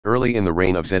Early in the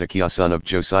reign of Zedekiah son of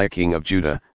Josiah king of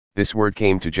Judah, this word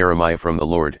came to Jeremiah from the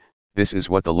Lord. This is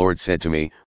what the Lord said to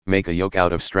me, make a yoke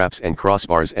out of straps and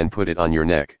crossbars and put it on your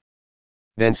neck.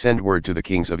 Then send word to the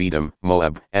kings of Edom,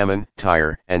 Moab, Ammon,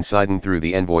 Tyre and Sidon through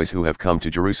the envoys who have come to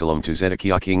Jerusalem to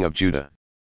Zedekiah king of Judah.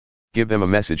 Give them a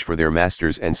message for their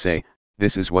masters and say,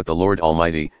 this is what the Lord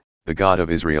Almighty, the God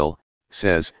of Israel,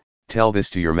 says, tell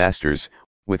this to your masters,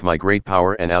 with my great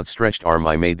power and outstretched arm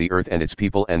I made the earth and its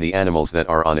people and the animals that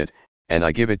are on it, and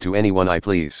I give it to anyone I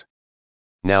please.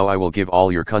 Now I will give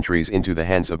all your countries into the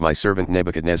hands of my servant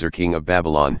Nebuchadnezzar king of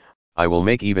Babylon, I will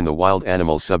make even the wild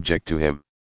animals subject to him.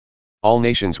 All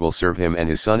nations will serve him and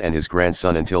his son and his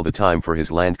grandson until the time for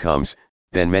his land comes,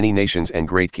 then many nations and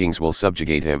great kings will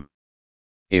subjugate him.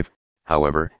 If,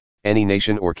 however, any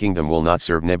nation or kingdom will not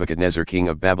serve Nebuchadnezzar king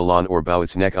of Babylon or bow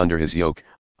its neck under his yoke,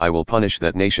 I will punish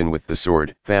that nation with the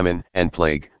sword, famine, and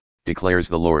plague, declares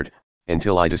the Lord,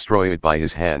 until I destroy it by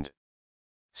his hand.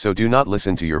 So do not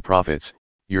listen to your prophets,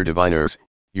 your diviners,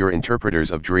 your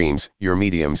interpreters of dreams, your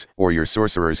mediums, or your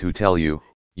sorcerers who tell you,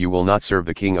 you will not serve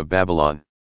the king of Babylon.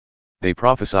 They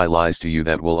prophesy lies to you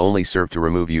that will only serve to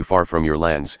remove you far from your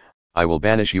lands, I will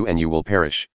banish you and you will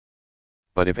perish.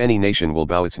 But if any nation will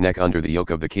bow its neck under the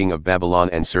yoke of the king of Babylon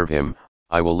and serve him,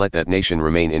 I will let that nation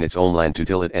remain in its own land to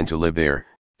till it and to live there,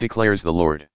 declares the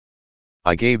Lord.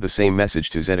 I gave the same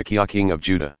message to Zedekiah king of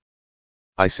Judah.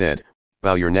 I said,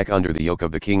 bow your neck under the yoke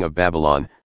of the king of Babylon,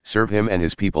 serve him and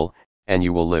his people, and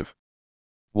you will live.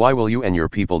 Why will you and your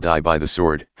people die by the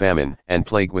sword, famine, and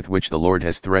plague with which the Lord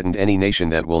has threatened any nation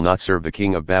that will not serve the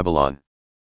king of Babylon?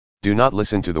 Do not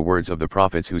listen to the words of the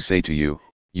prophets who say to you,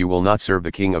 you will not serve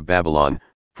the king of Babylon,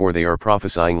 for they are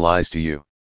prophesying lies to you.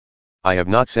 I have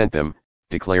not sent them,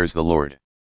 declares the Lord.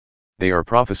 They are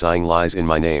prophesying lies in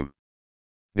my name.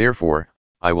 Therefore,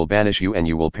 I will banish you and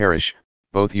you will perish,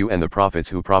 both you and the prophets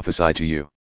who prophesy to you.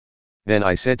 Then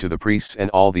I said to the priests and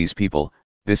all these people,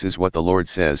 this is what the Lord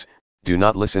says, do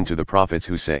not listen to the prophets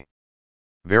who say.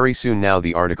 Very soon now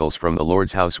the articles from the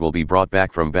Lord's house will be brought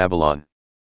back from Babylon.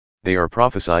 They are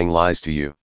prophesying lies to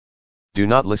you. Do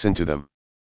not listen to them.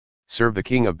 Serve the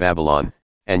king of Babylon,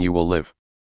 and you will live.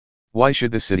 Why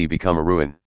should the city become a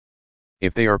ruin?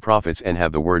 If they are prophets and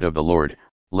have the word of the Lord,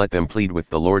 let them plead with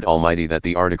the Lord Almighty that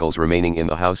the articles remaining in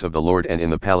the house of the Lord and in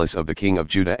the palace of the king of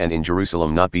Judah and in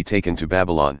Jerusalem not be taken to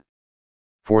Babylon.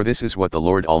 For this is what the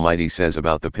Lord Almighty says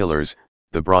about the pillars,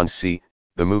 the bronze sea,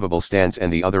 the movable stands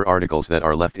and the other articles that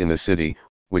are left in the city,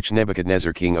 which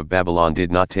Nebuchadnezzar king of Babylon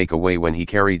did not take away when he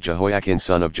carried Jehoiachin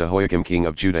son of Jehoiakim king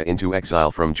of Judah into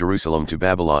exile from Jerusalem to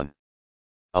Babylon.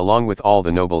 Along with all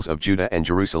the nobles of Judah and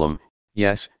Jerusalem,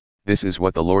 yes, this is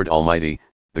what the Lord Almighty,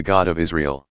 the God of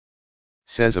Israel,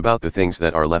 says about the things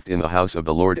that are left in the house of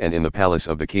the Lord and in the palace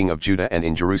of the king of Judah and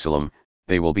in Jerusalem,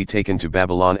 they will be taken to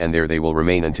Babylon and there they will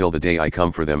remain until the day I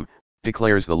come for them,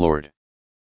 declares the Lord.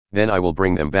 Then I will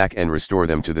bring them back and restore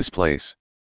them to this place.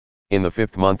 In the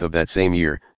 5th month of that same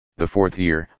year, the 4th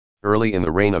year, early in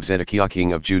the reign of Zedekiah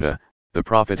king of Judah, the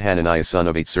prophet Hananiah son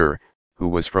of Azzur, who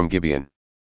was from Gibeon,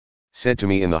 said to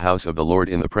me in the house of the Lord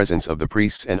in the presence of the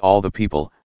priests and all the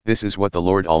people, this is what the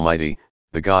Lord Almighty,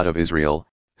 the God of Israel,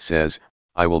 says,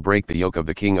 I will break the yoke of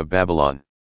the king of Babylon.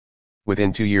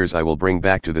 Within 2 years I will bring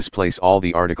back to this place all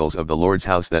the articles of the Lord's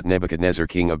house that Nebuchadnezzar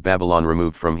king of Babylon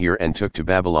removed from here and took to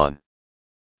Babylon.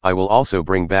 I will also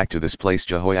bring back to this place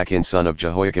Jehoiachin son of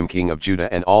Jehoiakim king of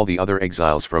Judah and all the other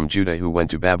exiles from Judah who went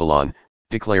to Babylon,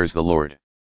 declares the Lord.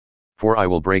 For I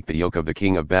will break the yoke of the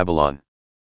king of Babylon.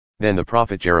 Then the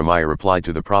prophet Jeremiah replied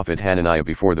to the prophet Hananiah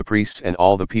before the priests and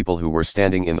all the people who were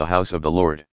standing in the house of the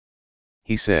Lord.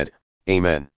 He said,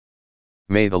 Amen.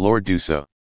 May the Lord do so.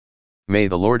 May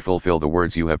the Lord fulfill the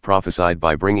words you have prophesied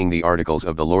by bringing the articles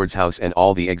of the Lord's house and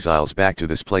all the exiles back to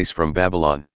this place from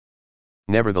Babylon.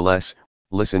 Nevertheless,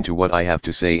 listen to what I have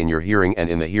to say in your hearing and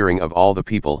in the hearing of all the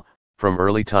people. From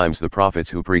early times the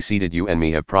prophets who preceded you and me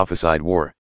have prophesied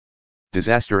war,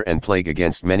 disaster and plague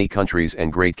against many countries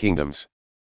and great kingdoms.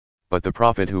 But the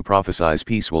prophet who prophesies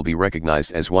peace will be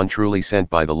recognized as one truly sent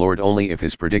by the Lord only if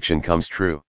his prediction comes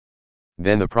true.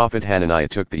 Then the prophet Hananiah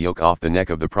took the yoke off the neck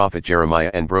of the prophet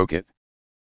Jeremiah and broke it.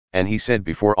 And he said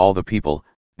before all the people,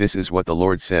 this is what the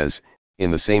Lord says,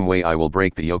 in the same way I will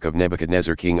break the yoke of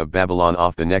Nebuchadnezzar king of Babylon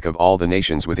off the neck of all the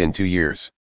nations within 2 years.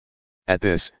 At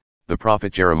this, the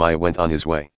prophet Jeremiah went on his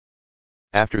way.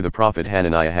 After the prophet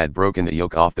Hananiah had broken the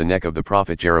yoke off the neck of the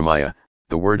prophet Jeremiah,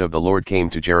 the word of the Lord came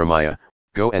to Jeremiah,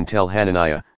 Go and tell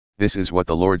Hananiah, this is what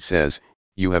the Lord says,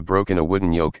 you have broken a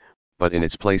wooden yoke, but in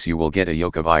its place you will get a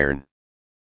yoke of iron.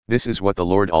 This is what the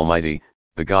Lord Almighty,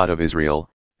 the God of Israel,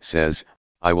 says,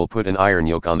 I will put an iron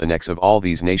yoke on the necks of all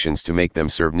these nations to make them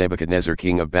serve Nebuchadnezzar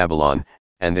king of Babylon,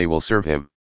 and they will serve him.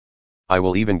 I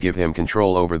will even give him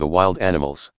control over the wild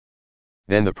animals.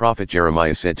 Then the prophet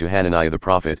Jeremiah said to Hananiah the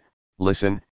prophet,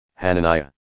 Listen, Hananiah.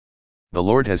 The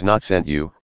Lord has not sent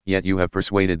you, yet you have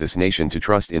persuaded this nation to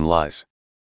trust in lies.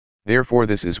 Therefore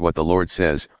this is what the Lord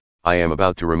says, I am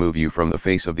about to remove you from the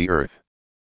face of the earth.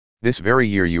 This very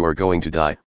year you are going to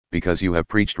die, because you have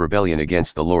preached rebellion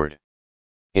against the Lord.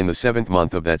 In the 7th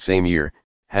month of that same year,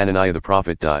 Hananiah the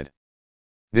prophet died.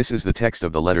 This is the text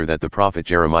of the letter that the prophet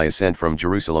Jeremiah sent from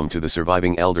Jerusalem to the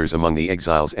surviving elders among the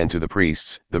exiles and to the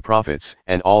priests, the prophets,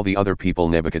 and all the other people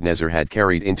Nebuchadnezzar had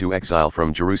carried into exile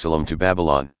from Jerusalem to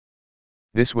Babylon.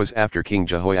 This was after King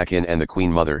Jehoiachin and the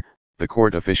queen mother, the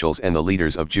court officials and the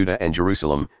leaders of Judah and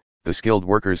Jerusalem, the skilled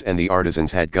workers and the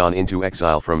artisans had gone into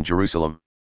exile from Jerusalem.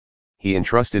 He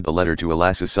entrusted the letter to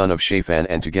Elasah son of Shaphan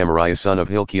and to Gemariah son of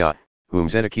Hilkiah, whom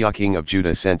Zedekiah king of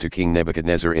Judah sent to King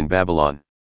Nebuchadnezzar in Babylon.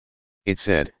 It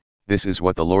said, This is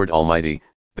what the Lord Almighty,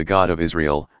 the God of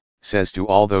Israel, says to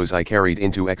all those I carried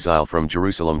into exile from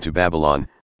Jerusalem to Babylon,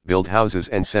 build houses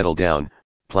and settle down,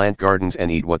 plant gardens and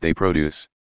eat what they produce.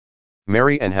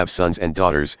 Marry and have sons and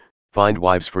daughters, find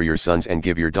wives for your sons and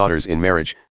give your daughters in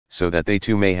marriage, so that they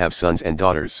too may have sons and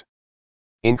daughters.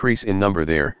 Increase in number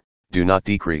there, do not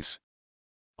decrease.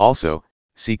 Also,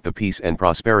 seek the peace and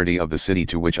prosperity of the city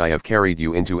to which I have carried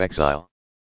you into exile.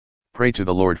 Pray to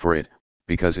the Lord for it,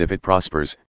 because if it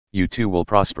prospers, you too will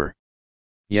prosper.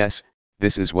 Yes,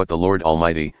 this is what the Lord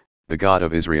Almighty, the God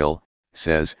of Israel,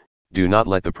 says, Do not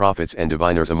let the prophets and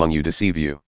diviners among you deceive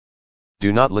you.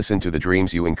 Do not listen to the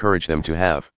dreams you encourage them to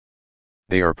have.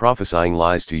 They are prophesying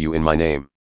lies to you in my name.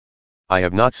 I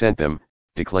have not sent them,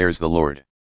 declares the Lord.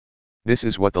 This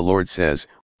is what the Lord says,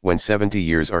 When 70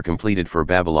 years are completed for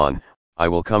Babylon, I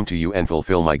will come to you and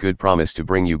fulfill my good promise to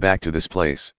bring you back to this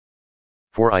place.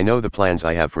 For I know the plans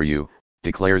I have for you,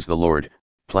 declares the Lord,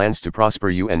 plans to prosper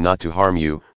you and not to harm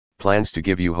you, plans to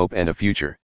give you hope and a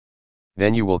future.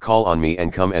 Then you will call on me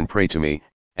and come and pray to me,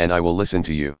 and I will listen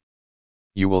to you.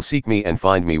 You will seek me and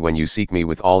find me when you seek me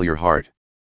with all your heart.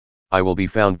 I will be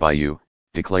found by you,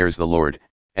 declares the Lord,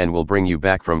 and will bring you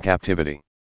back from captivity.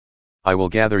 I will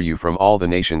gather you from all the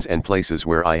nations and places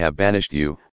where I have banished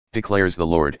you, declares the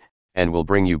Lord, and will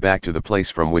bring you back to the place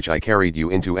from which I carried you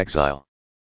into exile.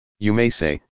 You may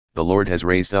say, The Lord has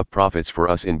raised up prophets for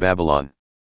us in Babylon.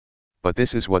 But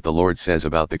this is what the Lord says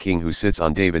about the king who sits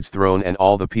on David's throne and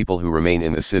all the people who remain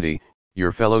in the city,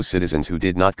 your fellow citizens who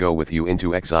did not go with you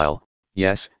into exile.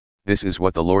 Yes, this is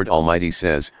what the Lord Almighty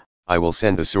says, I will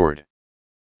send the sword,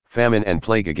 famine and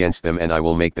plague against them, and I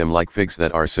will make them like figs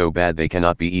that are so bad they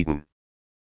cannot be eaten.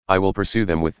 I will pursue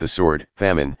them with the sword,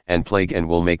 famine, and plague, and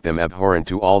will make them abhorrent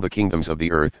to all the kingdoms of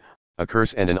the earth, a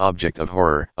curse and an object of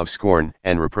horror, of scorn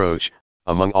and reproach,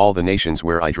 among all the nations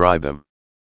where I drive them.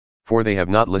 For they have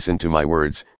not listened to my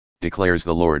words, declares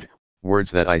the Lord,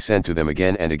 words that I sent to them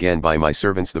again and again by my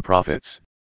servants the prophets.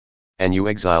 And you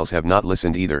exiles have not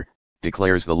listened either,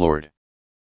 declares the Lord.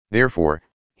 Therefore,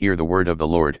 hear the word of the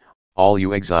Lord, all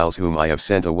you exiles whom I have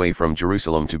sent away from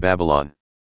Jerusalem to Babylon.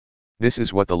 This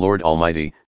is what the Lord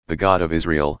Almighty, the God of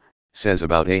Israel, says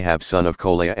about Ahab son of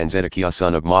Kolaiah and Zedekiah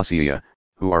son of Maaseiah,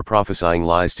 who are prophesying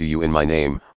lies to you in my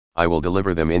name. I will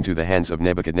deliver them into the hands of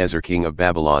Nebuchadnezzar king of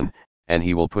Babylon, and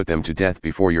he will put them to death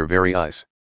before your very eyes.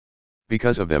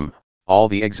 Because of them, all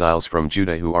the exiles from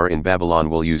Judah who are in Babylon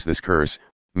will use this curse,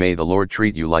 may the Lord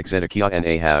treat you like Zedekiah and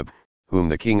Ahab, whom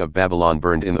the king of Babylon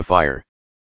burned in the fire.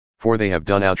 For they have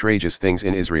done outrageous things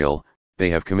in Israel, they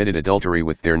have committed adultery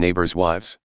with their neighbors'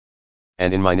 wives.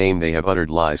 And in my name they have uttered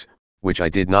lies, which I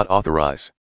did not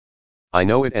authorize. I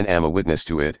know it and am a witness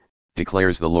to it,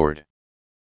 declares the Lord.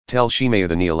 Tell Shemaiah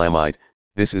the Neelamite,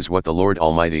 this is what the Lord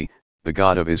Almighty, the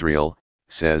God of Israel,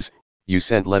 says, you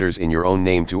sent letters in your own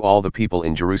name to all the people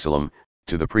in Jerusalem,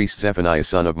 to the priest Zephaniah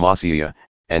son of Maaseiah,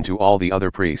 and to all the other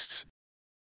priests.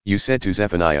 You said to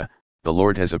Zephaniah, the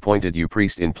Lord has appointed you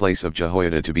priest in place of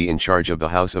Jehoiada to be in charge of the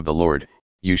house of the Lord,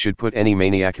 you should put any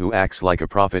maniac who acts like a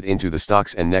prophet into the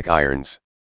stocks and neck irons.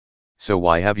 So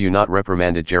why have you not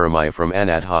reprimanded Jeremiah from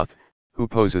Anathoth, who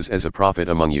poses as a prophet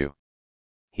among you?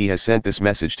 He has sent this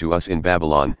message to us in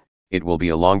Babylon, it will be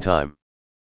a long time.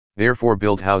 Therefore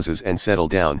build houses and settle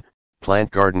down, plant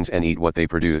gardens and eat what they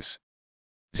produce.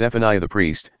 Zephaniah the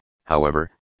priest, however,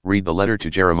 read the letter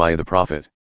to Jeremiah the prophet.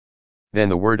 Then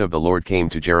the word of the Lord came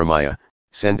to Jeremiah,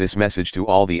 send this message to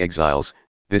all the exiles,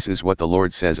 this is what the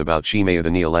Lord says about Shemaiah the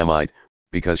Neelamite,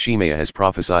 because Shemaiah has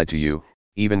prophesied to you,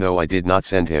 even though I did not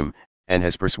send him, and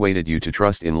has persuaded you to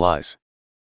trust in lies.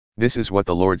 This is what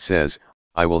the Lord says,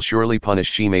 I will surely punish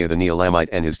Shemaiah the Neelamite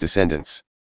and his descendants.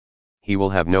 He will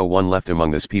have no one left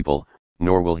among this people,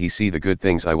 nor will he see the good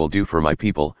things I will do for my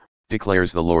people,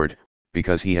 declares the Lord,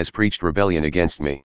 because he has preached rebellion against me.